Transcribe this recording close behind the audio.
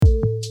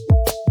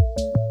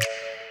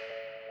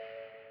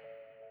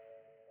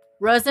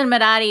Rosen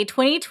Madadi,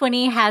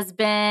 2020 has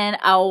been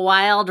a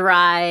wild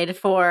ride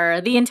for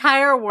the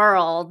entire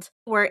world.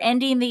 We're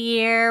ending the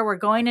year. We're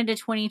going into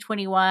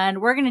 2021.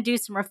 We're going to do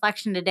some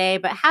reflection today,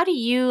 but how do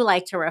you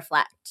like to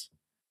reflect?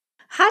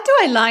 How do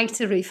I like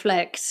to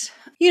reflect?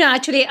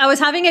 Actually, I was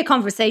having a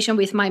conversation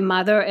with my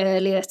mother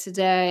earlier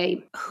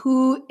today,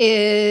 who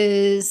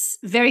is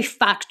very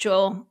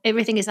factual.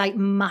 Everything is like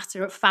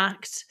matter of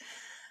fact,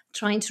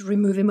 trying to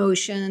remove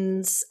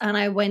emotions. And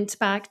I went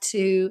back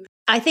to,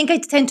 I think I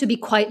tend to be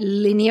quite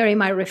linear in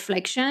my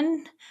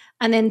reflection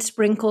and then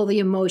sprinkle the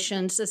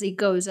emotions as it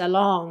goes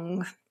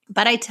along.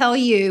 But I tell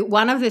you,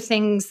 one of the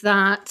things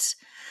that,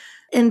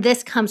 and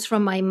this comes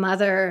from my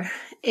mother,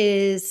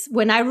 is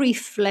when I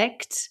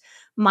reflect,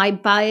 my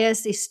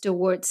bias is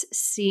towards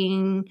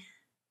seeing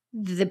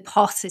the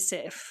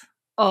positive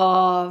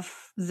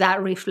of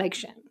that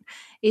reflection,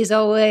 is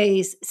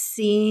always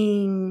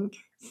seeing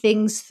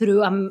things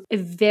through a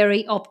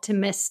very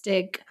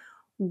optimistic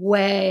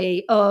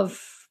way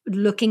of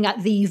looking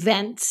at the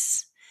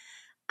events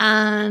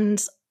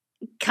and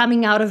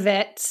coming out of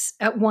it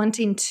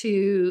wanting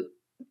to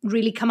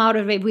really come out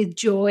of it with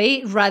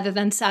joy rather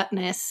than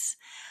sadness.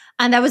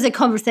 And that was a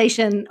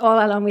conversation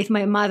all along with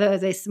my mother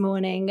this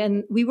morning.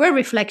 And we were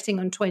reflecting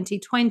on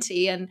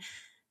 2020. And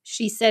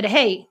she said,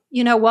 hey,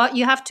 you know what?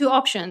 You have two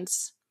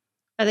options.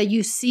 Either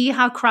you see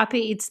how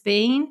crappy it's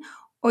been,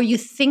 or you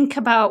think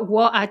about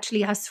what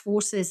actually has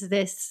forces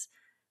this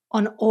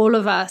on all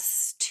of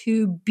us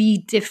to be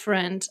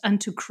different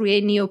and to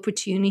create new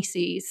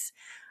opportunities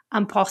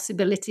and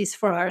possibilities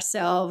for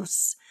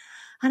ourselves.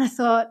 And I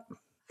thought,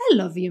 I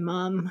love you,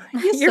 Mom.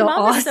 You're Your so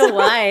mom awesome. is so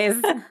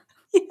wise.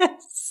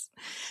 Yes.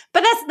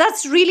 But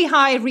that's really how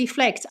I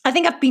reflect. I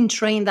think I've been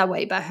trained that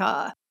way by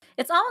her.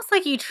 It's almost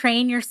like you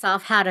train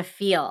yourself how to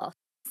feel.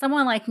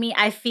 Someone like me,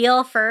 I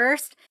feel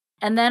first,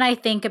 and then I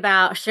think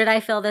about, should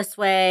I feel this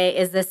way?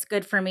 Is this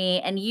good for me?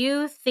 And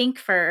you think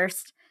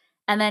first,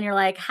 and then you're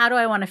like, how do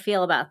I want to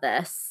feel about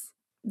this?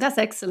 That's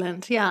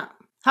excellent. Yeah.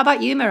 How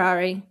about you,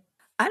 Mirari?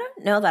 I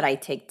don't know that I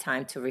take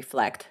time to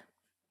reflect,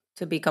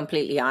 to be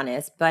completely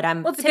honest, but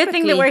I'm Well, it's a good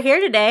thing that we're here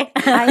today.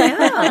 I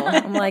know.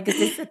 I'm like, is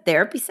this a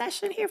therapy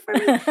session here for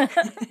me?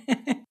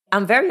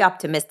 I'm very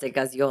optimistic,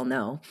 as you'll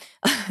know.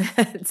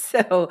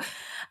 So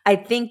I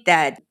think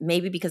that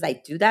maybe because I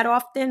do that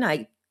often,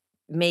 I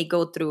may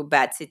go through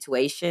bad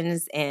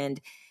situations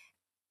and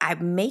I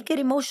may get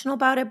emotional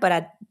about it, but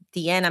at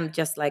the end, I'm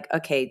just like,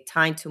 okay,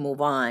 time to move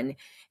on.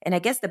 And I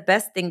guess the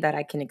best thing that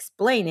I can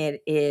explain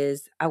it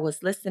is I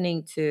was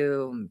listening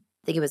to,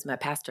 I think it was my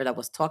pastor that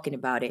was talking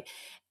about it.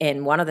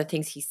 And one of the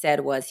things he said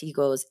was, he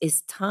goes,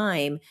 it's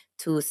time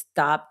to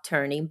stop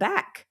turning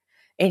back.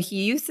 And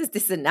he uses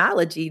this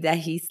analogy that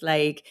he's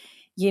like,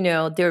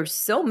 there's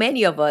so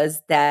many of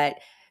us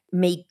that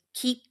may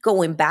keep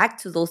going back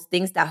to those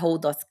things that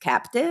hold us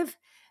captive.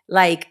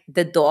 Like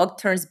the dog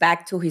turns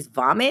back to his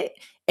vomit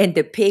and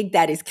the pig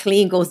that is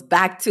clean goes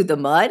back to the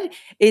mud.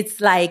 It's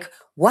like,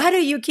 why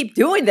do you keep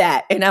doing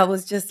that? And I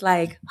was just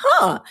like,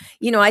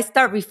 I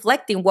start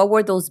reflecting, what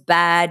were those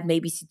bad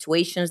maybe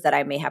situations that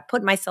I may have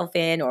put myself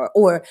in,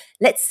 or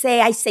let's say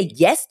I say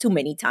yes too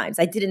many times.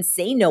 I didn't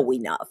say no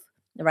enough,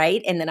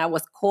 right? And then I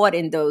was caught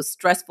in those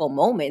stressful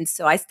moments.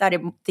 So I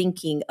started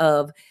thinking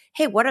of,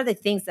 hey, what are the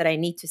things that I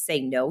need to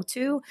say no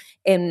to?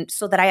 And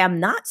so that I am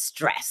not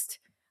stressed.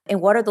 And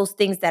what are those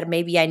things that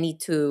maybe I need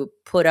to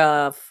put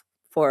off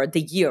for the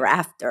year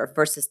after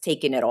versus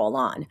taking it all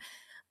on?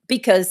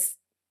 Because,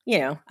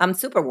 I'm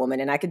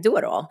Superwoman and I could do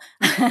it all.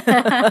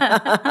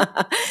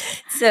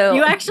 So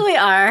you actually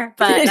are,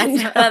 but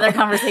that's another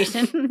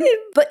conversation.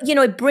 But,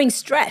 it brings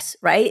stress,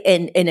 right?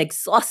 And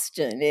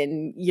exhaustion.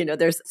 And,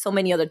 there's so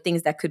many other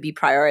things that could be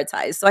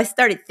prioritized. So I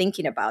started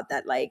thinking about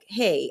that, like,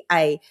 hey,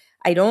 I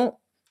don't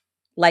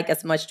like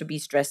as much to be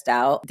stressed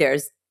out.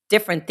 There's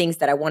different things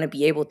that I want to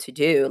be able to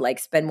do, like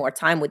spend more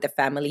time with the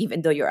family,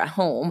 even though you're at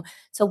home.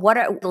 So what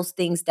are those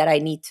things that I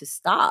need to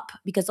stop?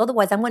 Because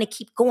otherwise I'm going to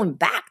keep going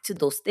back to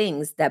those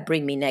things that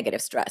bring me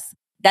negative stress.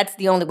 That's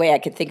the only way I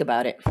can think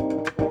about it.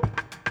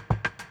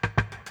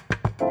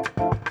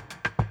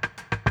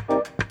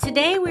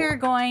 Today we're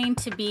going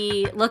to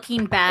be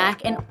looking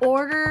back in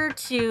order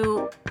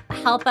to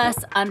help us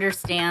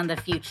understand the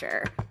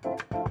future.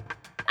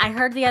 I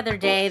heard the other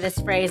day this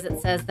phrase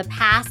that says the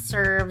past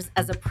serves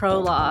as a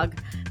prologue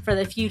for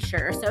the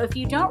future. So if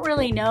you don't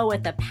really know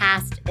what the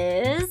past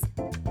is,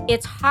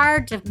 it's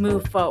hard to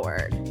move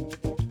forward.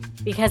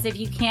 Because if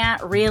you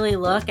can't really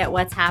look at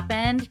what's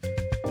happened,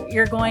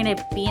 you're going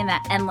to be in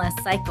that endless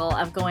cycle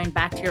of going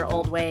back to your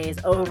old ways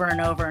over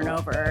and over and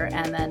over.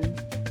 And then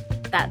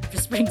that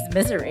just brings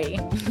misery.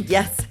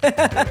 Yes.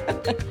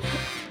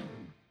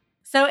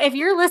 So if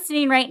you're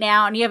listening right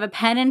now and you have a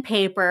pen and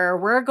paper,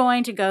 we're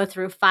going to go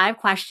through 5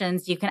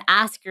 questions you can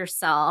ask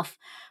yourself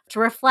to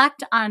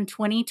reflect on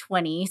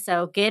 2020.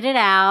 So get it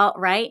out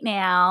right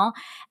now.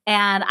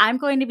 And I'm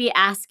going to be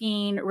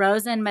asking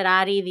Rosa and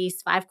Madadi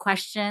these 5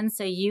 questions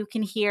so you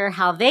can hear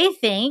how they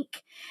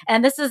think.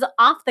 And this is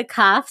off the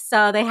cuff,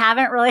 so they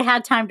haven't really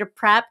had time to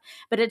prep,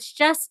 but it's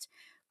just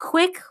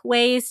quick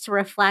ways to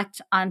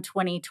reflect on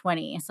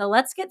 2020. So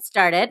let's get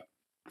started.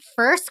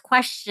 First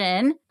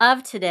question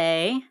of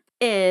today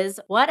is,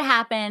 what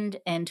happened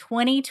in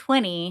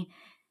 2020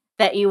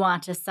 that you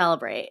want to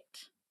celebrate?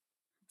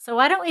 So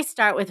why don't we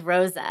start with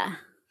Rosa?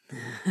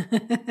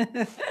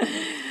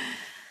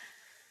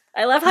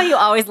 I love how you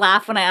always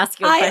laugh when I ask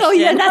you a question. Oh,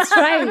 yeah, that's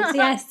right.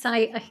 Yes,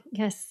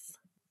 yes,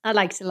 I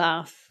like to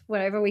laugh.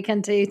 Whatever we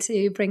can do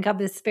to bring up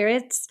the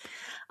spirits,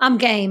 I'm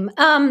game.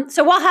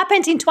 So what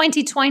happened in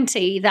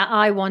 2020 that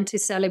I want to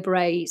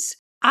celebrate?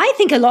 I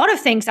think a lot of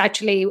things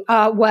actually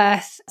are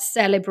worth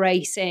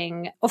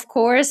celebrating. Of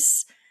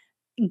course,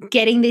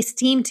 getting this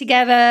team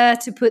together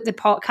to put the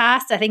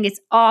podcast, I think it's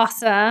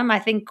awesome.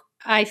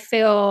 I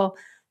feel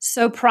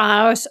so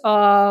proud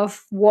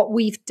of what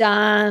we've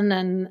done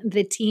and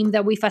the team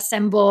that we've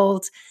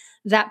assembled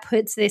that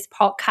puts this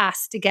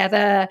podcast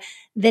together.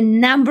 The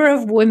number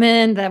of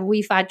women that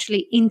we've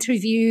actually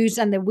interviewed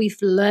and that we've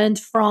learned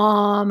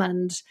from,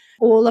 and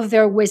all of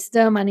their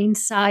wisdom and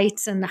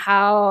insights, and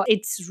how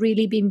it's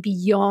really been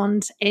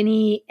beyond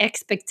any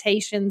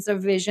expectations or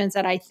visions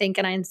that I think,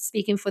 and I'm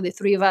speaking for the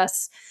three of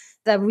us,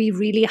 that we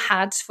really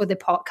had for the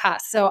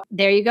podcast. So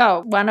there you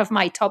go. One of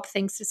my top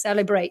things to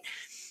celebrate.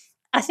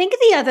 I think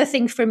the other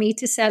thing for me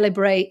to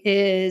celebrate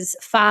is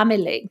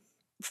family.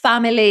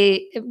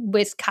 Family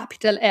with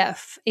capital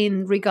F,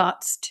 in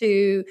regards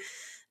to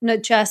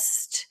not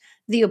just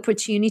the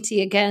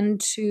opportunity again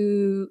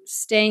to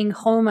staying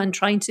home and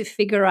trying to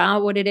figure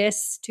out what it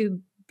is to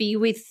be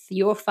with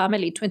your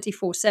family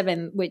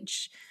 24/7,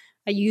 which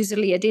I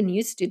didn't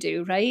used to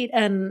do, right?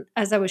 And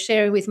as I was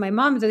sharing with my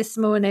mom this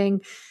morning,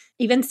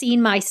 even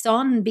seeing my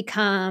son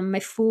become a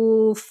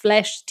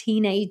full-fledged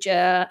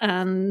teenager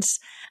and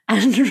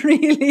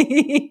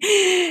really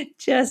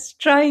just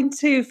trying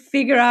to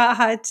figure out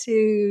how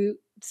to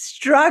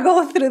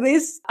struggle through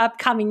these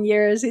upcoming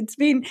years. It's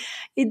been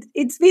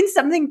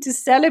something to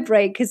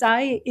celebrate, because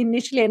I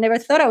never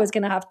thought I was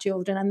going to have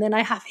children, and then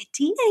I have a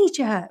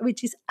teenager,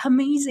 which is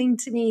amazing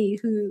to me,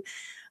 who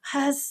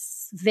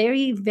has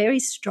very, very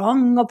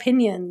strong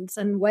opinions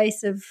and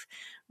ways of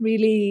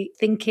really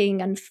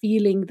thinking and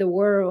feeling the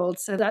world.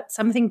 So that's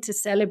something to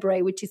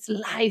celebrate, which is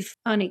life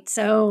on its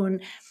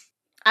own.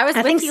 I was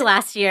with you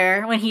last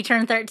year when he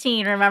turned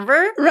 13,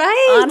 remember?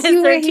 Right. On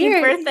his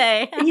 13th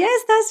birthday.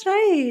 Yes, that's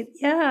right.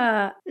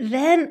 Yeah.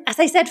 Then, as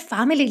I said,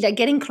 family, like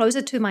getting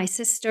closer to my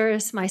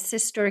sisters. My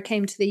sister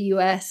came to the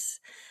US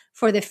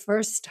for the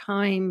first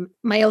time.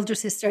 My older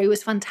sister, it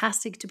was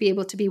fantastic to be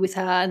able to be with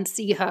her and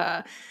see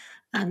her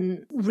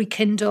and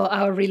rekindle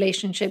our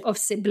relationship of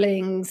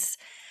siblings.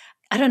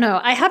 I don't know.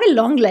 I have a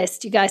long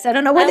list, you guys. I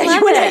don't know whether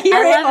you want to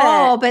hear it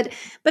all, but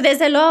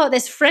there's a lot.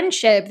 There's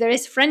friendship. There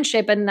is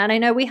friendship, and I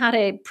know we had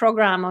a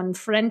program on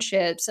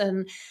friendships,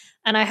 and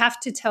I have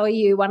to tell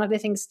you, one of the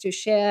things to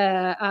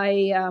share.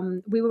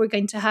 We were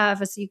going to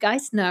have, as you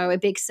guys know, a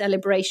big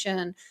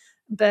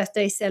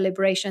birthday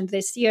celebration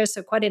this year.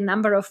 So quite a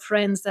number of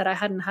friends that I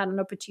hadn't had an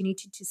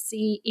opportunity to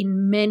see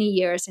in many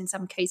years, in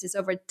some cases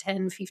over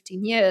 10,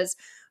 15 years.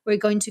 We're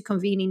going to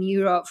convene in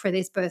Europe for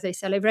this birthday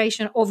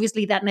celebration.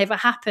 Obviously, that never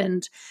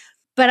happened,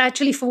 but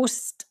actually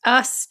forced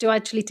us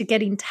to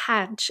get in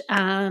touch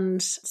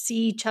and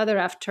see each other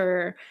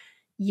after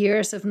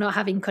years of not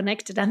having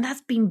connected. And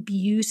that's been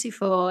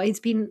beautiful. It's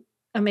been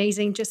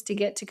amazing just to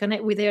get to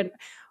connect with an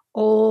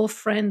old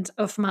friend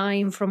of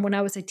mine from when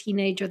I was a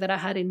teenager that I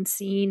hadn't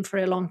seen for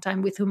a long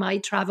time, with whom I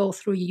traveled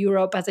through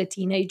Europe as a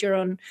teenager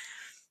on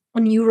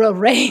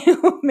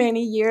Eurail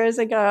many years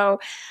ago.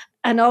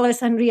 And all of a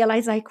sudden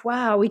realize, like,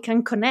 wow, we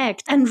can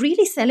connect and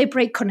really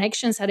celebrate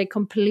connections at a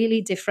completely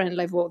different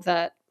level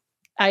that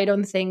I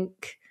don't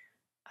think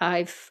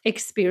I've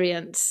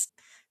experienced,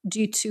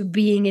 due to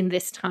being in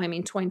this time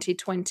in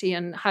 2020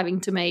 and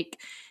having to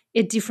make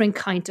a different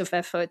kind of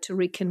effort to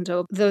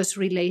rekindle those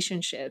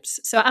relationships.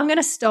 So I'm going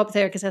to stop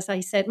there, because, as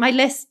I said, my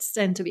lists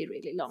tend to be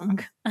really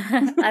long.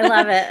 I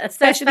love it. It's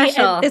especially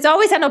special. There's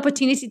always an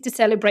opportunity to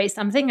celebrate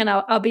something, and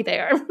I'll be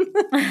there.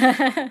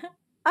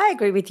 I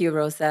agree with you,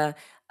 Rosa.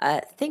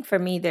 I think for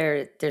me,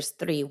 there's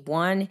three.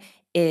 One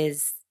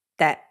is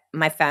that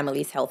my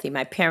family is healthy.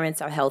 My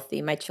parents are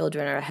healthy. My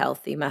children are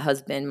healthy. My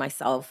husband,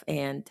 myself.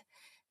 And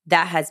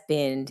that has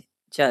been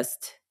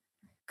just,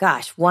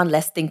 one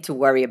less thing to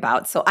worry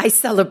about. So I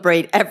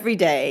celebrate every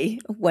day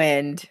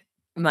when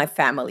my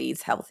family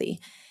is healthy.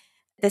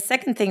 The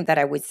second thing that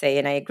I would say,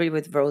 and I agree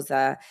with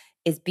Rosa,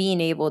 is being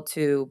able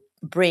to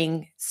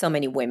bring so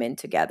many women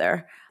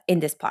together in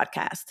this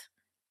podcast.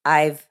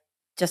 I've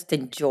just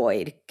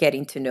enjoyed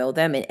getting to know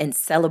them and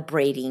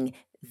celebrating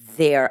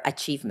their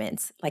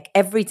achievements. Like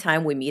every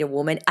time we meet a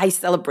woman, I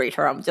celebrate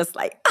her. I'm just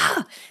like,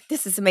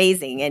 this is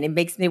amazing. And it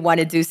makes me want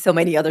to do so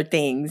many other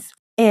things.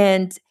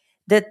 And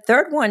the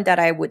third one that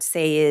I would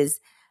say is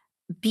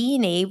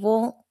being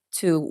able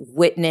to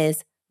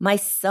witness my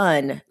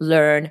son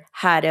learn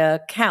how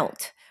to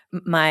count,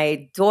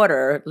 my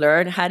daughter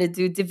learn how to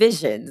do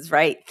divisions,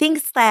 right?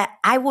 Things that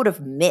I would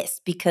have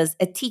missed because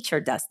a teacher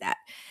does that.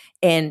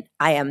 And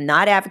I am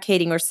not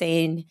advocating or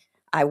saying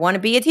I want to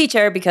be a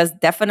teacher, because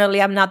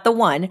definitely I'm not the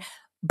one.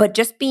 But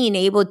just being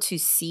able to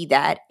see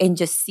that and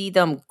just see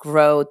them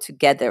grow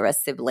together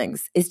as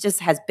siblings, it just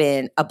has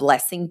been a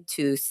blessing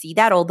to see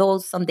that. Although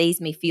some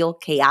days may feel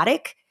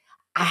chaotic,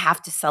 I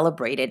have to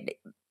celebrate it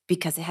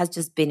because it has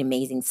just been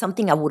amazing.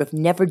 Something I would have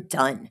never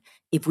done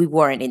if we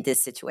weren't in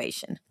this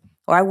situation,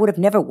 or I would have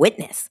never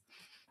witnessed.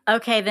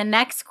 Okay, the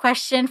next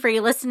question for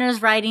you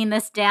listeners writing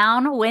this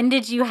down: when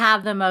did you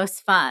have the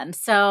most fun?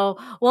 So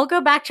we'll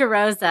go back to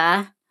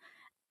Rosa.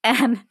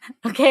 And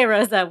okay,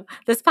 Rosa,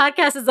 this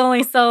podcast is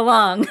only so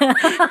long. So,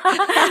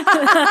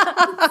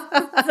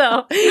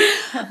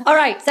 all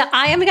right. So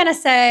I am going to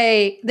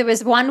say there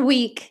was 1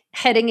 week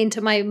heading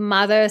into my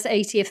mother's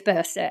 80th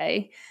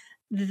birthday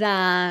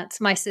that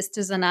my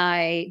sisters and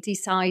I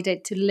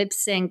decided to lip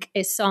sync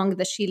a song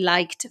that she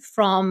liked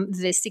from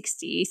the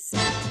 60s.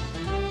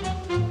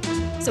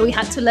 So we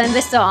had to learn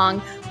the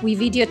song. We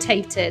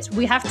videotaped it.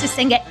 We have to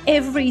sing it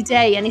every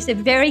day. And it's a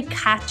very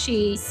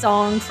catchy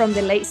song from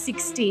the late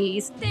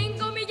 60s.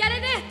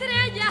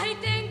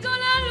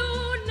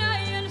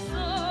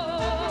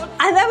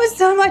 And that was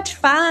so much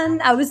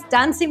fun. I was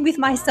dancing with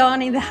my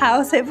son in the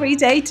house every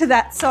day to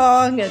that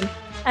song.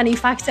 And in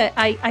fact,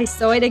 I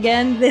saw it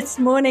again this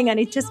morning and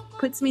it just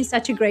puts me in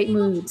such a great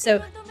mood.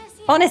 So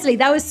honestly,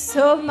 that was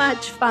so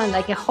much fun,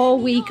 like a whole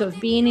week of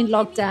being in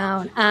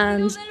lockdown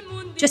and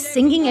just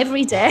singing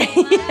every day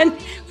and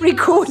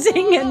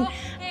recording and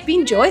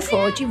being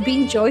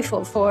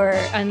joyful for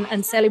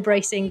and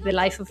celebrating the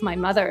life of my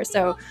mother.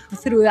 So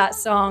through that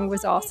song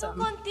was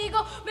awesome.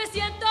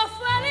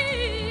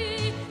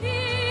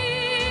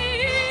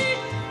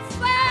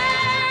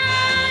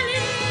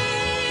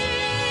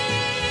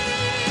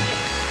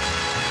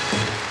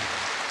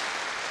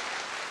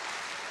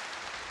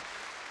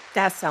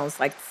 That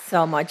sounds like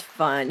so much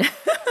fun.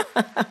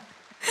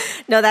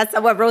 No, that's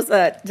what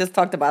Rosa just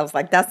talked about. I was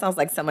like, that sounds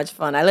like so much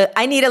fun.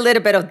 I need a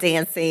little bit of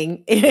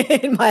dancing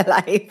in my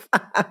life.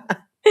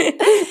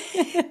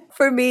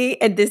 For me,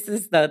 and this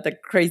is the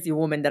crazy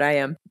woman that I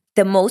am,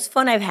 the most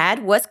fun I've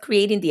had was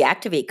creating the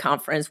Activate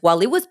conference. While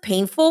it was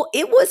painful,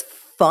 it was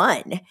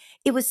fun.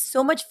 It was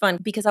so much fun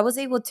because I was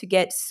able to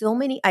get so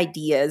many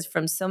ideas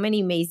from so many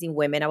amazing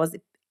women. I was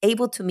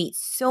able to meet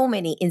so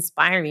many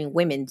inspiring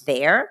women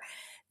there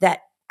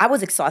that I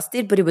was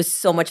exhausted, but it was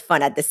so much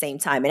fun at the same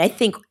time. And I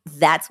think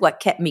that's what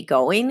kept me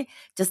going,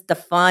 just the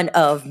fun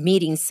of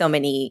meeting so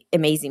many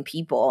amazing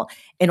people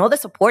and all the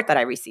support that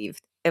I received.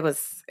 It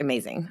was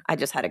amazing. I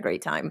just had a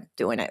great time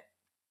doing it.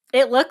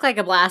 It looked like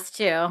a blast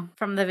too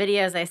from the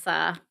videos I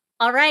saw.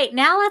 All right,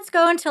 now let's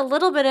go into a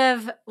little bit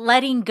of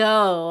letting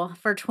go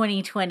for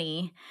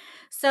 2020.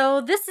 So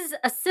this is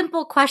a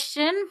simple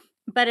question,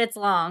 but it's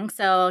long,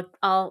 so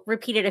I'll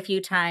repeat it a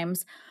few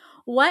times.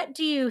 What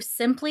do you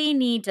simply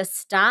need to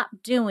stop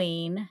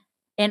doing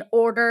in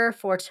order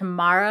for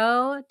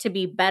tomorrow to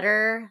be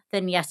better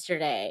than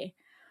yesterday?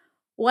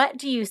 What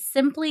do you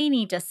simply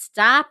need to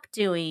stop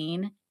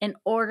doing in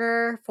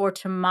order for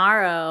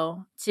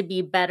tomorrow to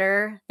be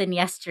better than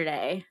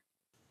yesterday?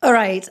 All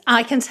right,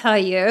 I can tell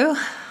you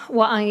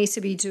what I need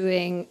to be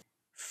doing.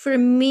 For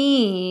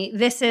me,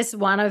 this is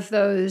one of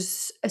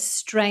those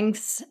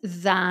strengths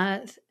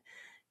that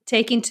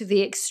taken to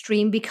the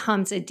extreme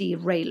becomes a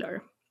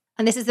derailer.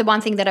 And this is the one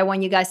thing that I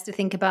want you guys to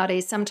think about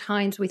is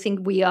sometimes we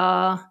think we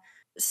are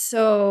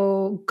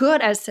so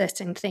good at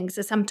certain things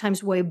that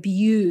sometimes we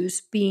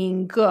abuse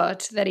being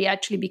good that it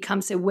actually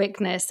becomes a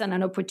weakness and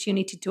an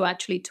opportunity to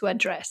actually to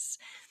address.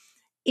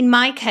 In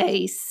my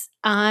case,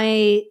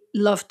 I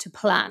love to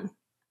plan.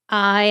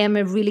 I am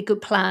a really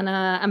good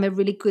planner. I'm a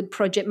really good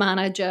project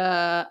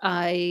manager.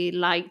 I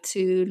like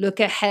to look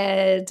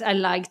ahead. I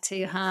like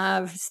to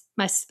have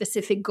my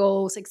specific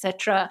goals,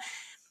 etc.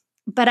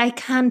 But I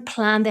can't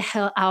plan the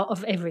hell out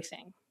of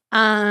everything.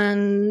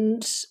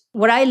 And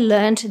what I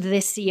learned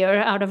this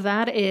year out of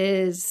that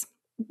is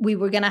we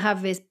were going to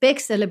have this big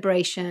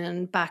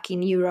celebration back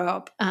in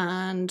Europe,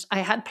 and I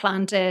had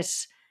planned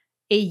it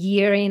a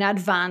year in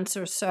advance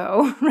or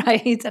so,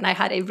 right? And I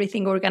had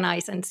everything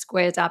organized and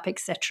squared up,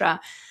 etc.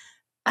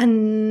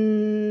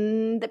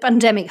 And the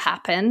pandemic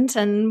happened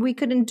and we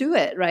couldn't do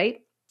it,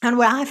 right? And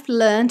what I've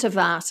learned of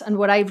that and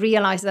what I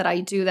realized that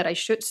I do that I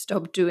should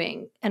stop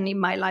doing and in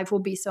my life will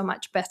be so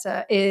much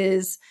better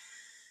is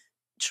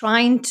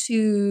trying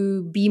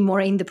to be more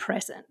in the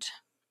present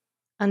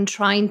and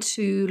trying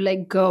to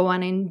let go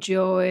and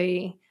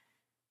enjoy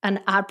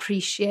and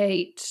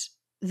appreciate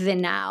the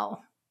now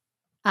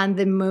and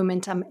the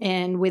moment I'm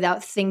in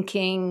without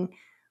thinking,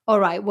 all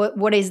right,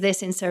 what is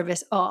this in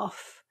service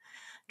of?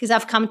 Because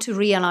I've come to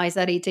realize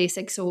that it is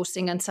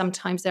exhausting and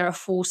sometimes there are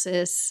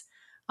forces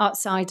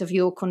outside of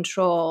your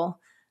control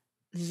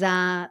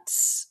that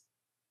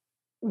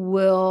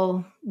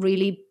will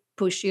really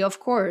push you off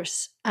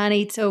course, and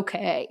it's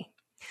okay.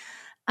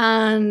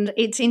 And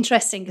it's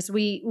interesting because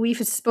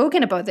we've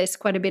spoken about this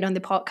quite a bit on the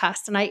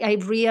podcast, and I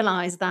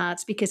realized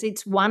that because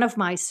it's one of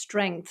my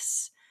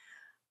strengths,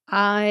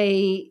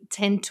 I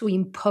tend to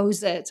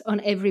impose it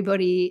on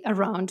everybody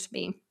around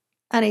me,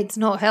 and it's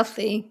not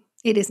healthy.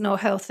 It is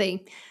not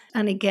healthy.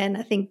 And again,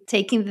 I think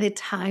taking the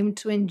time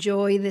to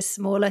enjoy the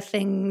smaller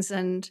things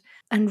and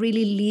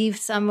really leave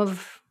some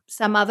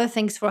other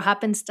things for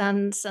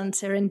happenstance and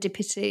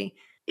serendipity.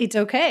 It's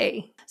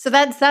okay. So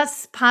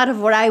that's part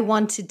of what I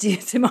want to do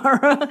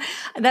tomorrow.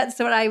 That's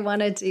what I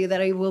want to do,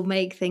 that I will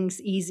make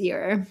things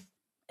easier.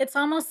 It's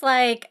almost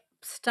like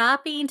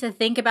stopping to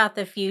think about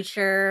the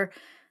future,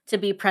 to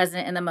be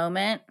present in the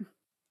moment.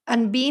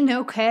 And being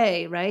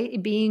okay,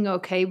 right? Being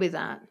okay with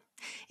that.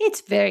 It's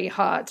very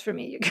hard for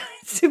me, you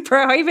guys.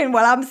 Even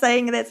while I'm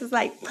saying this, it's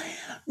like,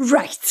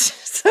 right.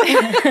 So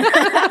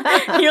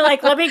You're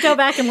like, let me go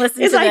back and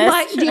listen it's to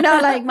like this.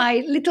 like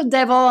my little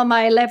devil on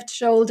my left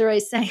shoulder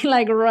is saying,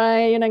 like,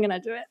 right, you're not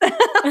gonna do it.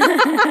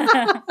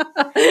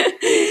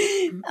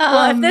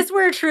 Well, if this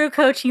were a true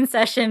coaching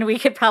session, we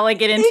could probably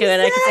get into it.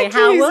 I could say,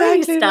 how will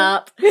you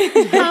stop?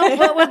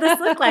 What would this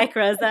look like,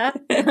 Rosa?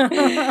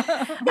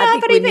 I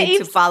think we need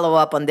to follow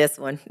up on this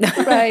one.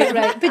 Right.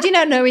 But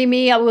knowing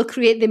me, I will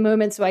create the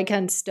moment so I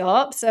can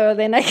stop. So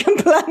then I can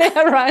plan it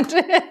around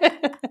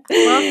it.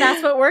 Well, if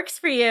that's what works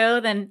for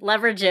you, then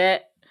leverage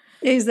it.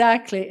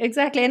 Exactly.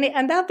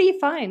 And that'll be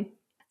fine.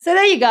 So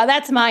there you go.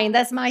 That's mine.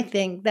 That's my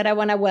thing that I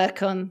want to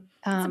work on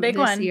It's a big this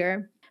one.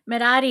 year.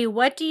 Merari,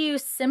 what do you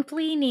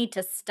simply need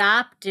to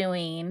stop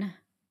doing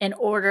in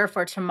order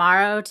for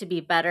tomorrow to be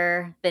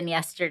better than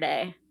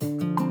yesterday?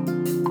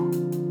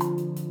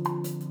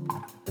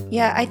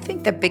 Yeah, I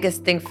think the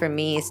biggest thing for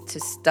me is to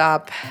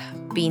stop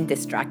being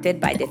distracted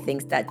by the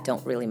things that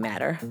don't really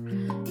matter.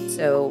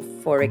 So,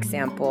 for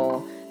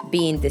example,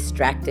 being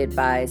distracted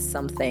by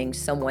something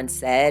someone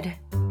said,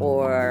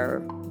 or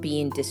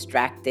being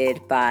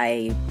distracted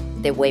by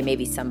the way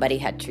maybe somebody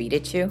had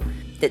treated you.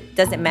 That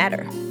doesn't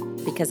matter,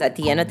 because at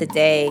the end of the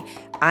day,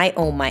 I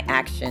own my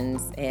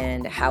actions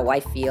and how I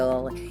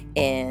feel.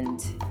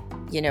 And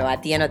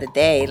at the end of the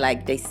day,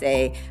 like they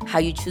say, how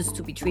you choose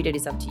to be treated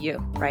is up to you,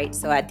 right?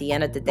 So at the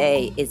end of the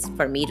day, it's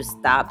for me to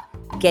stop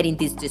getting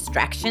these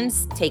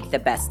distractions take the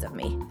best of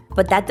me.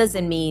 But that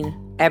doesn't mean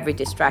every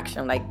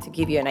distraction. Like, to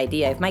give you an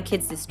idea, if my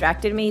kids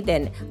distracted me,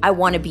 then I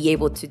want to be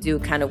able to do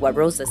kind of what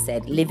Rosa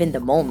said, live in the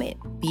moment,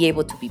 be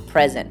able to be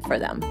present for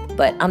them.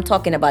 But I'm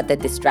talking about the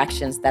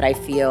distractions that I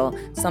feel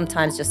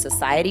sometimes just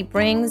society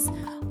brings,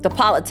 the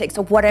politics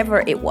or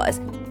whatever it was.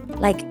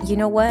 Like, you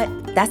know what?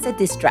 That's a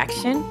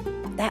distraction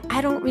that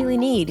I don't really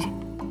need.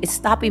 It's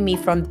stopping me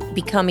from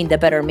becoming the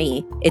better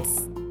me.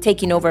 It's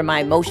taking over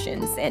my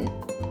emotions, and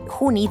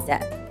who needs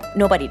that?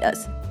 Nobody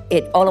does.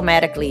 It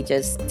automatically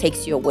just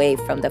takes you away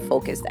from the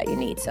focus that you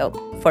need. So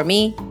for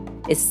me,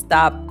 it's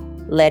stop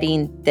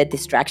letting the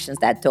distractions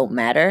that don't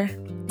matter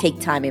take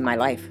time in my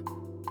life,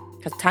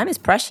 because time is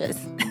precious.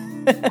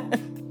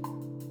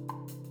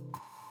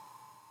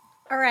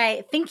 All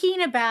right,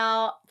 thinking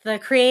about the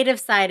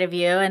creative side of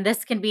you, and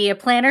this can be a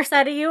planner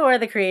side of you or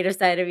the creative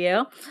side of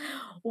you,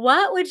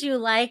 what would you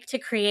like to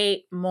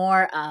create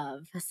more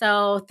of?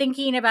 So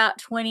thinking about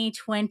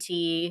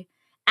 2020,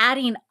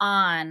 adding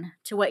on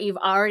to what you've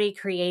already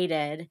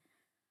created,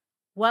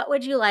 what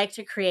would you like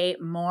to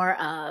create more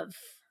of?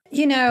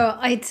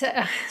 It's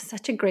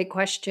such a great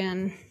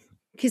question,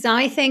 because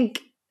I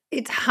think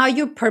it's how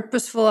you're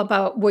purposeful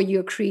about what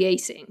you're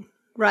creating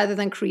rather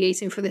than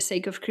creating for the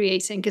sake of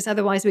creating, because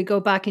otherwise we go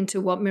back into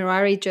what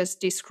Merari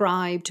just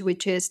described,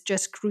 which is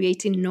just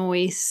creating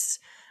noise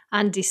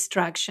and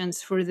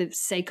distractions for the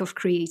sake of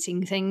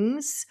creating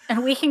things.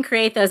 And we can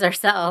create those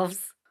ourselves.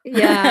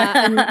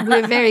 Yeah, and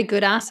we're very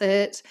good at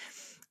it.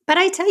 But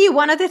I tell you,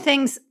 one of the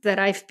things that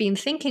I've been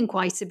thinking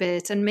quite a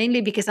bit, and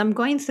mainly because I'm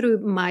going through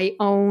my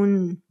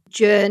own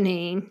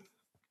journey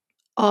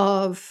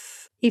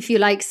of, if you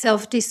like,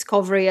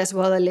 self-discovery as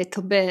well, a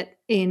little bit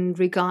in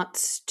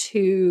regards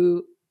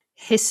to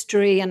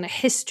history and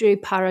history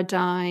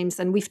paradigms.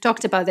 And we've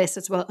talked about this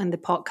as well in the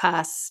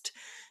podcast,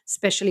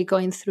 especially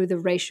going through the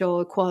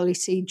racial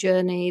equality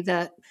journey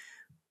that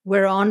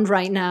we're on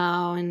right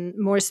now, and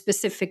more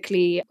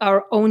specifically,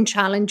 our own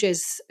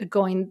challenges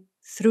going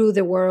through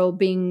the world,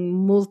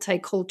 being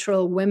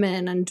multicultural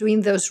women and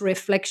doing those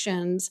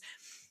reflections.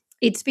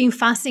 It's been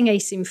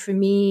fascinating for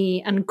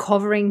me,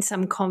 uncovering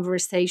some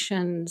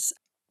conversations,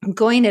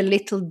 going a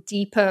little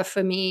deeper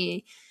for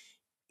me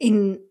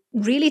in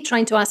really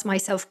trying to ask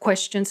myself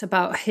questions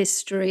about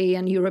history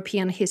and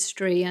European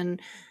history and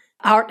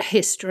art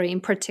history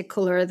in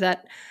particular,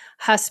 that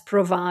has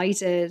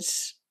provided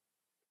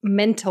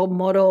mental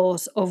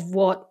models of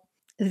what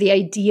the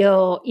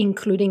ideal,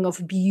 including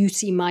of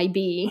beauty, might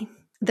be,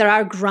 that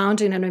are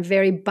grounded in a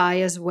very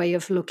biased way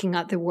of looking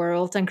at the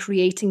world and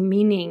creating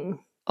meaning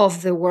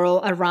of the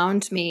world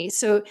around me.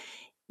 So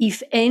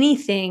if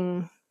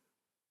anything,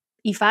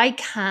 if I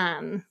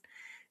can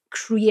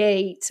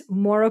create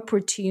more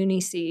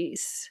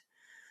opportunities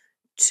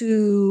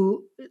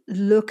to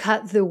look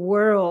at the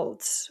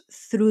world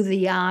through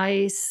the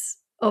eyes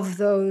of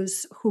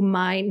those who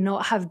might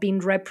not have been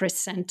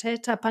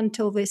represented up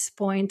until this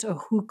point, or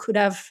who could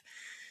have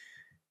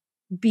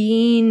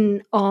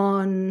been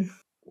on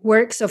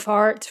works of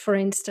art, for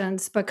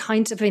instance, but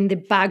kind of in the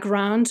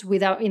background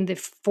without in the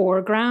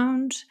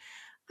foreground,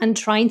 and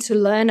trying to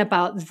learn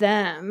about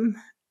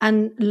them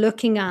and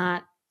looking at,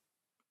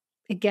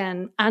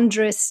 again,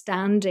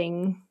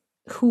 understanding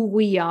who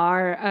we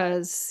are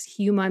as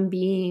human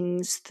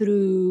beings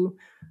through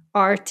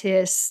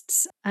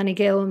artists. And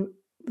again,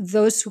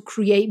 those who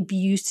create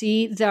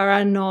beauty that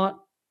are not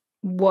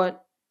what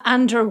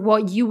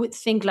you would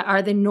think like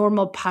are the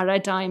normal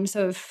paradigms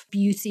of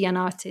beauty and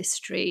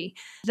artistry.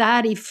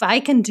 That if I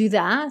can do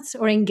that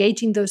or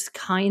engage in those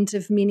kinds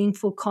of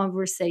meaningful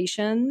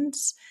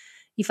conversations,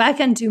 if I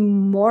can do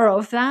more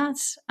of that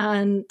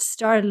and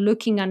start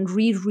looking and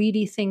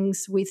rereading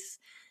things with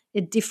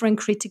a different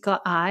critical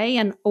eye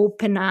and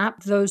open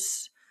up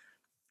those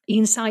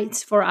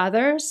insights for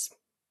others,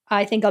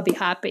 I think I'll be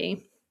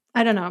happy.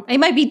 I don't know. It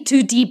might be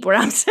too deep what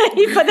I'm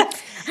saying, but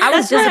I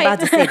was just about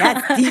to say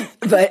that's deep,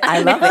 but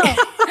I love it.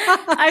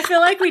 I feel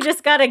like we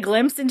just got a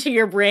glimpse into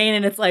your brain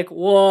and it's like,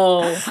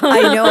 whoa.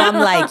 I know. I'm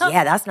like,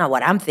 yeah, that's not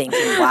what I'm thinking.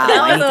 Wow,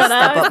 I need to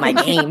step up my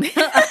game. No,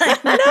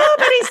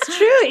 but it's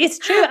true. It's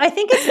true. I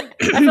think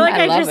it's... I feel like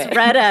I just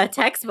read a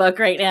textbook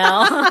right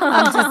now.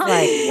 I'm just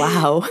like,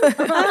 wow.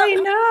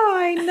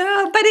 I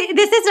know. But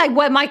this is like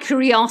what my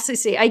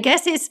curiosity, I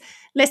guess, is,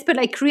 let's put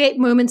like create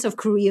moments of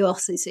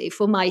curiosity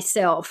for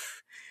myself.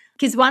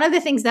 Because one of the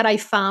things that I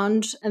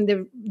found and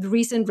the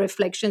recent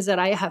reflections that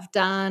I have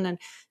done and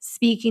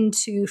speaking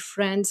to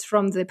friends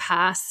from the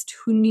past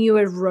who knew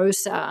a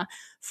Rosa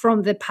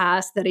from the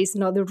past that is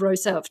not the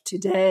Rosa of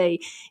today,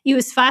 it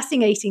was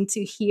fascinating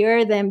to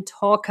hear them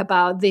talk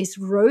about this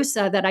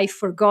Rosa that I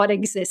forgot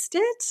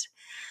existed.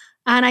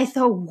 And I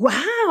thought,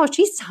 wow,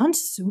 she sounds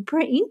super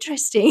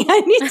interesting. I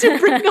need to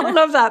bring all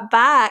of that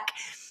back.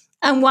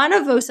 And one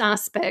of those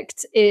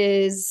aspects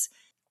is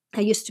I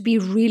used to be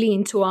really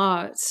into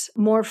art,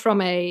 more from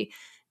a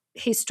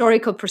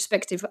historical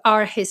perspective,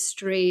 art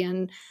history,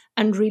 and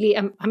really,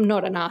 I'm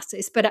not an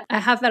artist, but I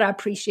have that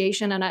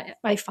appreciation, and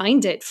I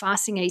find it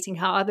fascinating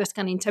how others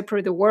can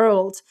interpret the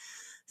world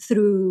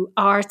through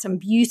art and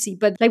beauty.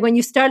 But like when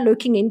you start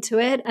looking into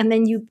it and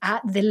then you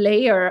add the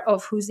layer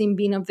of who's in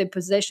being of the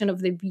possession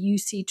of the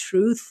beauty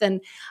truth, and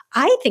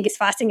I think it's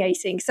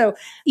fascinating. So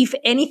if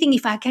anything,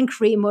 if I can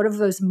create more of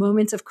those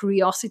moments of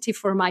curiosity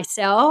for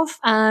myself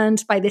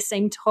and by the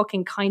same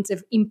token kinds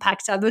of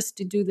impact others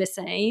to do the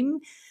same,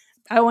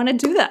 I want to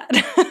do that.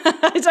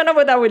 I don't know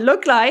what that would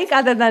look like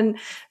other than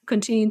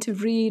continuing to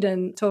read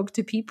and talk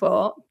to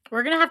people.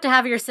 We're going to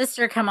have your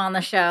sister come on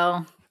the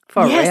show.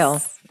 For real.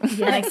 Yes.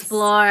 And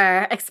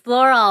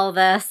explore all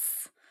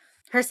this.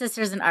 Her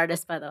sister's an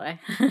artist, by the way.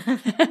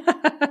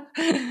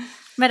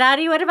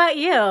 Merari, what about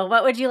you?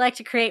 What would you like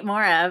to create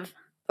more of?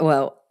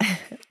 Well,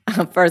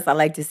 first, I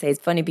like to say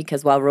it's funny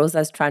because while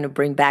Rosa's trying to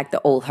bring back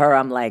the old her,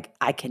 I'm like,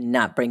 I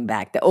cannot bring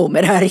back the old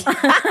Merari.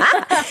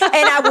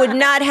 And I would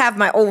not have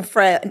my old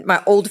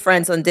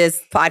friends on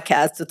this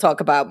podcast to talk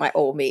about my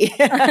old me.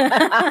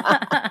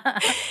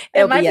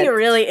 It might be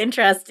really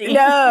interesting.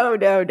 No.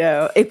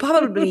 It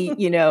probably,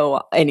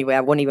 anyway,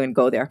 I won't even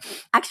go there.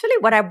 Actually,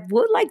 what I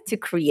would like to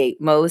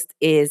create most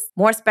is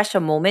more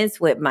special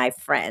moments with my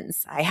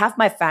friends. I have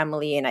my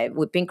family and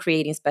we've been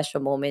creating special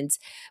moments,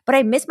 but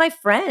I miss my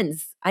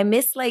friends. I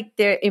miss like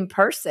they're in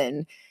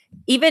person.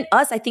 Even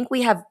us, I think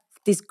we have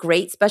these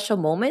great special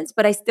moments,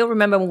 but I still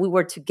remember when we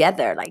were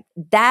together. Like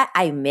that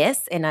I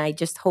miss, and I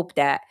just hope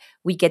that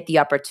we get the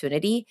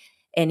opportunity.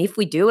 And if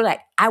we do, like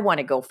I want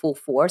to go full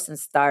force and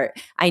start.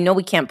 I know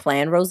we can't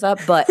plan, Rosa,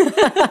 but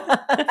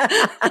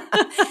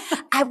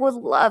I would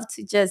love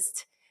to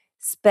just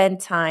spend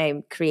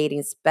time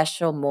creating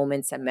special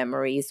moments and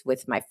memories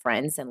with my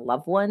friends and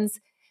loved ones,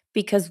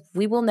 because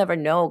we will never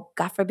know.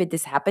 God forbid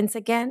this happens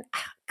again.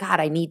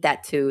 God, I need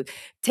that to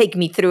take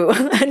me through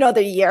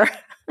another year.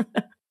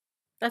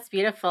 That's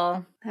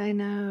beautiful. I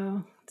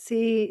know.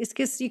 See, it's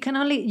because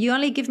you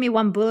only give me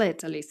one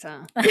bullet,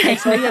 Elisa. I can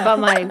tell you about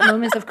my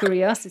moments of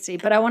curiosity,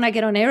 but I want to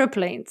get on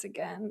airplanes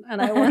again, and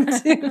I want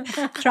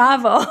to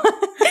travel.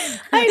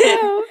 I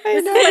know.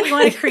 This is what you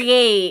want to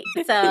create.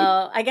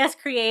 So I guess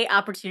create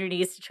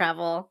opportunities to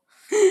travel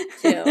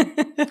too.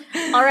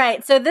 All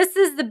right. So this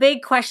is the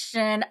big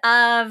question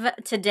of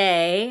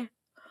today.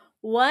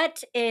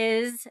 What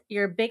is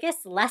your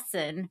biggest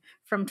lesson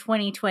from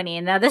 2020?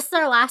 And now this is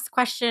our last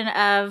question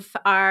of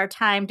our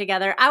time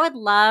together. I would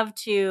love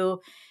to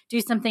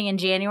do something in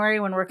January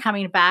when we're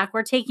coming back.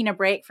 We're taking a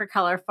break for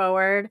Color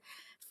Forward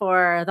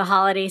for the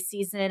holiday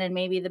season and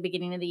maybe the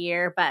beginning of the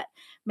year, but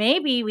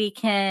maybe we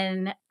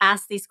can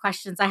ask these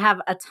questions. I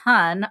have a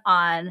ton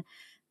on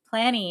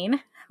planning,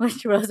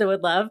 which Rosa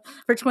would love,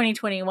 for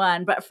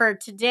 2021. But for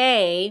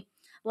today,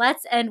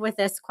 let's end with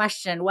this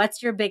question.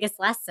 What's your biggest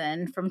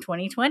lesson from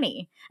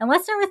 2020? And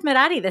let's start with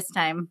Merari this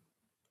time.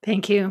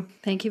 Thank you.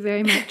 Thank you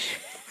very much.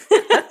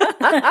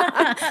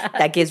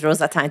 That gives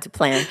Rosa time to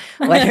plan.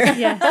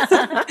 Yes.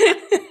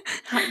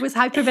 I was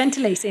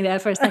hyperventilating there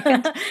for a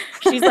second.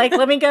 She's like,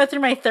 let me go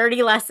through my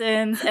 30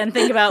 lessons and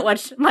think about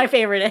what my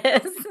favorite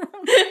is.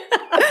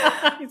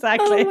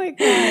 Exactly. Oh my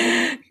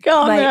God. Go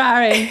on,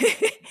 Merari.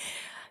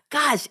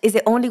 Gosh, is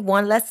it only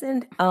one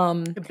lesson?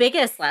 The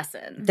biggest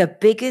lesson. The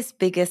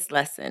biggest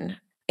lesson.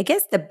 I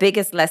guess the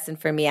biggest lesson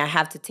for me, I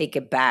have to take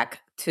it back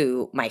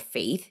to my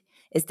faith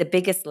is the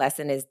biggest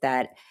lesson is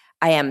that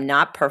I am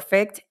not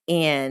perfect,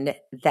 and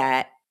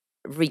that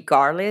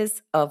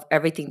regardless of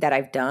everything that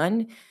I've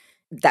done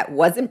that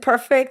wasn't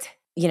perfect,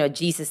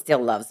 Jesus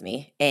still loves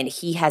me, and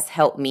he has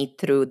helped me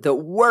through the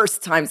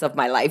worst times of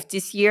my life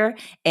this year,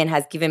 and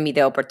has given me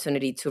the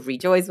opportunity to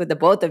rejoice with the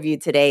both of you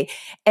today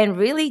and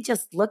really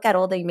just look at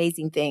all the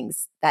amazing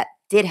things that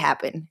did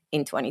happen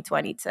in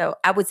 2020. So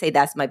I would say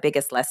that's my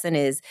biggest lesson,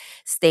 is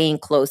staying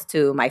close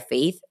to my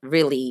faith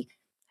really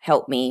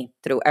helped me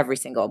through every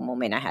single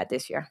moment I had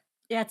this year.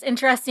 Yeah, it's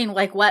interesting,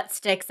 like what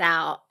sticks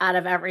out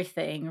of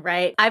everything,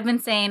 right? I've been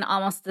saying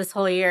almost this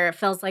whole year, it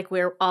feels like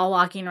we're all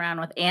walking around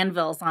with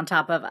anvils on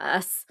top of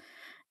us.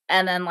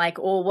 And then like,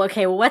 well,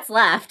 okay, well, what's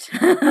left?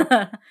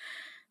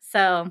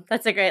 So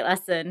that's a great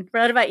lesson.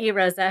 What about you,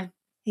 Rosa?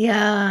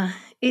 Yeah,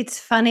 it's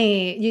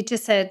funny. You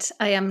just said,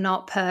 I am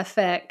not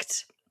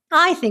perfect.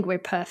 I think we're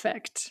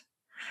perfect.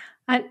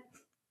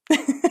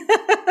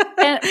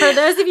 And for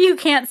those of you who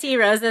can't see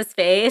Rosa's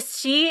face,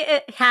 she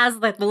has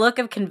like the look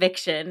of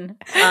conviction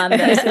on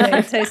this.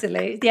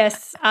 Totally.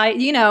 Yes.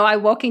 I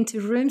walk into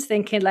rooms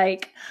thinking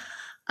like,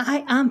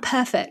 I am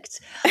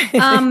perfect.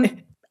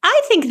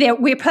 I think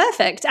that we're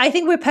perfect. I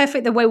think we're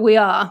perfect the way we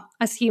are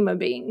as human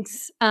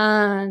beings.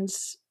 And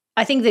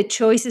I think the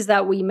choices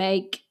that we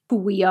make, who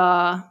we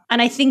are.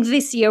 And I think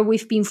this year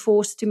we've been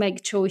forced to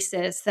make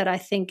choices that I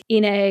think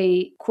in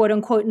a quote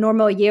unquote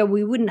normal year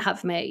we wouldn't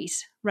have made,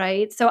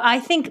 right? So I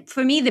think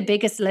for me, the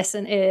biggest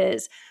lesson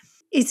is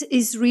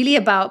really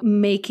about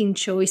making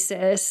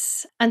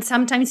choices, and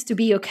sometimes to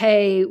be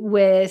okay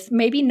with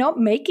maybe not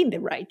making the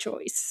right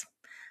choice.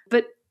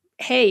 But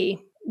hey,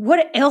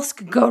 what else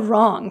could go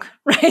wrong,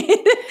 right?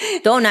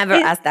 Don't ever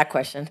ask that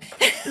question.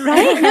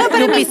 Right? No, but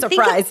you'll be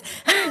surprised.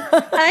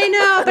 I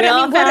know, but we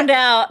all found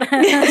out.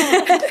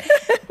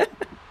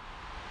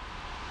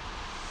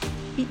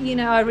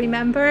 I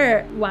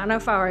remember one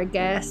of our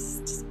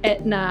guests,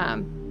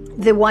 Edna,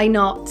 the why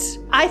not.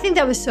 I think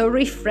that was so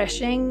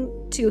refreshing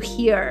to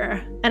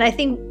hear. And I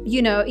think,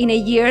 in a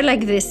year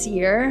like this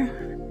year,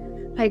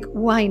 like,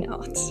 why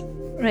not?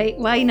 Right?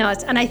 Why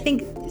not? And I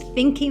think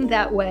thinking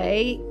that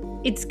way,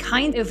 it's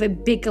kind of a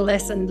big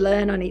lesson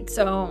learned on its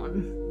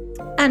own.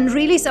 And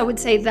really, so I would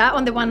say that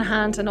on the one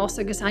hand, and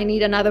also because I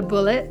need another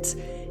bullet,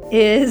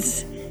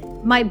 is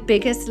my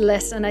biggest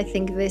lesson, I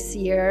think, this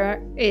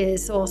year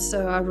is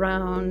also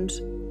around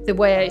the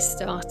way I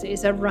started,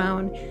 is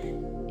around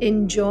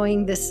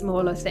enjoying the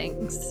smaller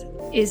things,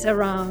 is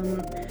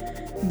around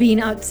being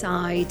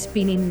outside,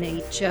 being in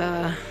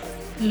nature,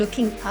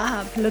 looking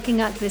up, looking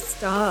at the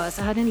stars.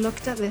 I hadn't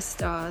looked at the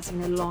stars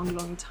in a long,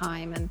 long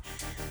time. And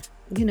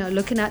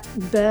looking at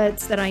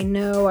birds that I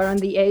know are on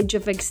the edge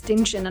of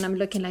extinction, and I'm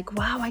looking like,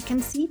 wow, I can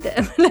see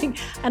them.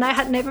 And I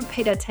had never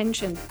paid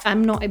attention.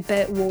 I'm not a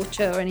bird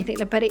watcher or anything,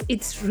 but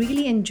it's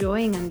really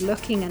enjoying and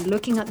looking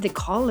at the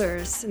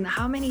colors. And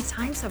how many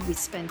times have we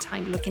spent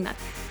time looking at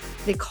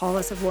the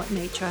colors of what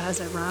nature has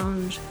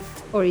around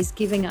or is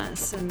giving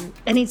us?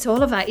 And it's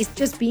all of that. It's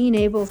just being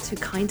able to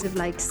kind of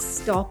like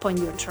stop on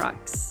your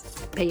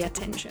tracks, pay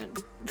attention.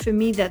 For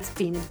me, that's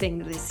been a thing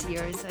this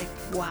year. It's like,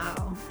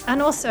 wow.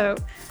 And also,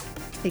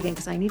 again,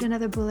 because I need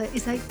another bullet,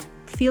 it's like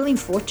feeling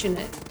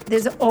fortunate.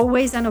 There's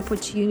always an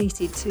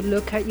opportunity to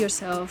look at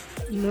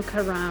yourself, look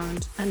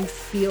around, and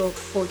feel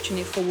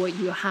fortunate for what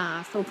you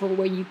have or for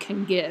what you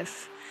can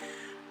give.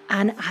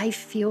 And I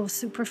feel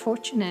super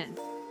fortunate.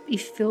 It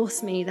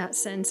fills me that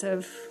sense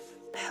of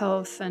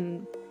health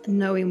and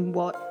knowing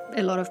what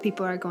a lot of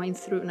people are going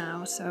through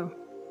now. So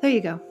there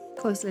you go.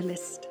 Close the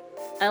list.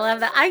 I love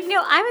that. I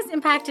was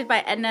impacted by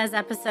Edna's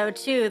episode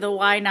too, the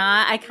why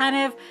not. I kind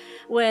of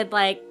would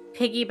like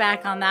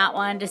piggyback on that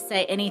one to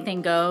say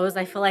anything goes.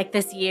 I feel like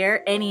this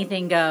year,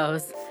 anything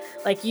goes.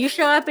 Like you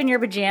show up in your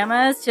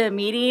pajamas to a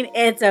meeting,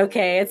 it's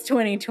okay. It's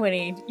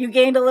 2020. You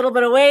gained a little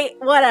bit of weight,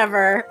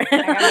 whatever.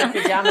 I got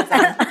my pajamas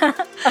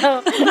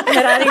on.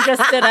 Mirati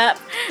just stood up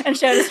and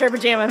showed us her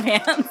pajama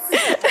pants.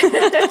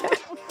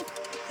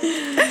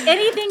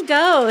 Anything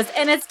goes.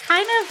 And it's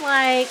kind of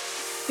like,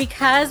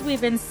 because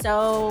we've been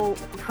so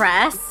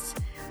pressed,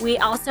 we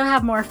also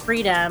have more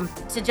freedom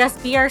to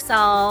just be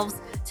ourselves,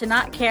 to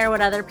not care what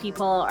other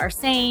people are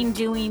saying,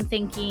 doing,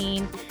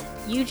 thinking.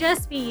 You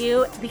just be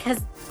you,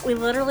 because we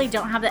literally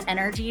don't have the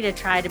energy to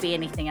try to be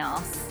anything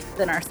else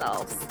than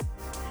ourselves.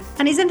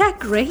 And isn't that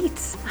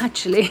great,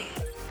 actually?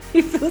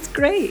 It feels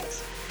great.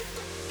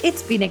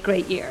 It's been a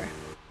great year.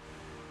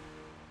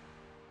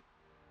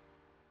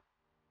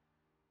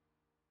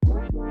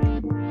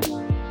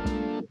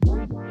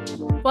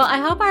 Well, I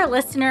hope our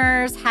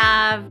listeners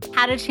have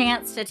had a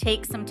chance to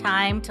take some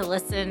time to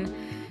listen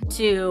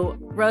to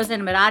Rosa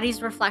and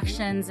Mirati's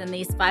reflections and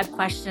these 5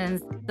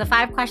 questions. The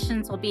 5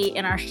 questions will be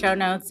in our show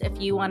notes if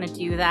you want to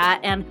do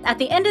that. And at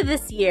the end of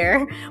this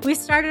year, we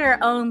started our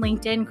own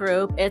LinkedIn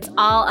group. It's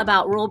all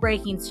about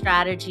rule-breaking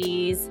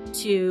strategies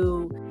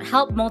to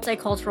help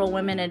multicultural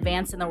women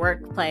advance in the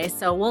workplace.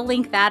 So we'll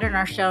link that in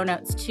our show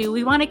notes too.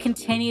 We want to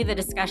continue the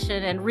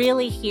discussion and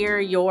really hear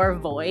your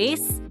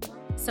voice.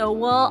 So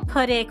we'll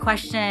put a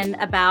question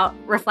about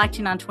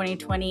reflecting on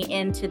 2020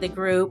 into the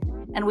group.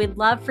 and we'd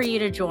love for you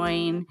to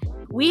join.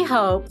 We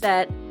hope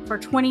that for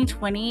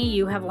 2020,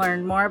 you have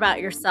learned more about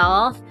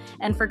yourself,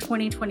 and for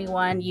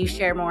 2021, you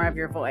share more of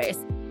your voice.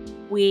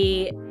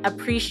 We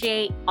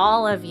appreciate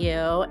all of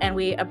you, and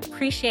we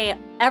appreciate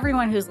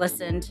everyone who's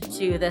listened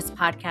to this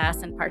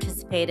podcast and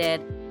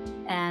participated.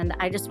 And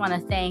I just want to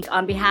thank,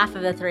 on behalf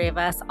of the three of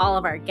us, all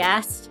of our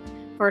guests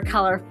for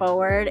Color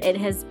Forward. It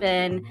has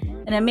been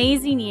an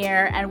amazing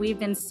year, and we've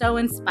been so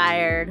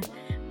inspired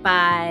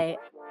by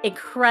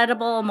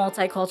incredible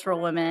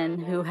multicultural women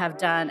who have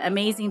done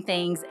amazing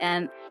things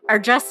and are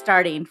just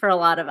starting for a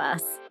lot of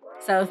us.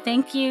 So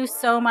thank you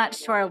so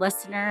much to our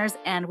listeners,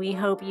 and we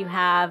hope you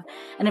have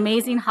an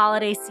amazing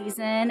holiday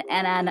season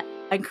and an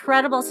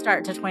incredible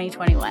start to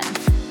 2021.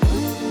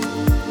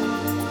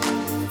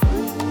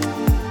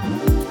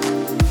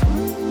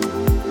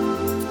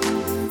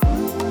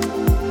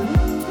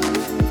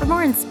 For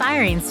more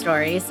inspiring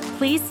stories,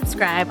 please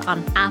subscribe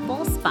on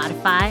Apple,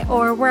 Spotify,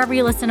 or wherever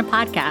you listen to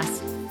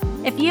podcasts.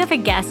 If you have a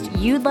guest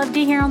you'd love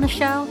to hear on the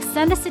show,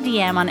 send us a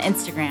DM on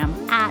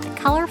Instagram at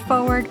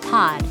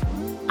ColorForwardPod.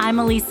 I'm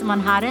Elisa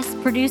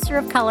Monjadas, producer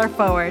of Color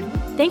Forward.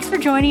 Thanks for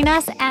joining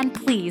us, and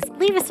please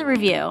leave us a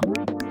review.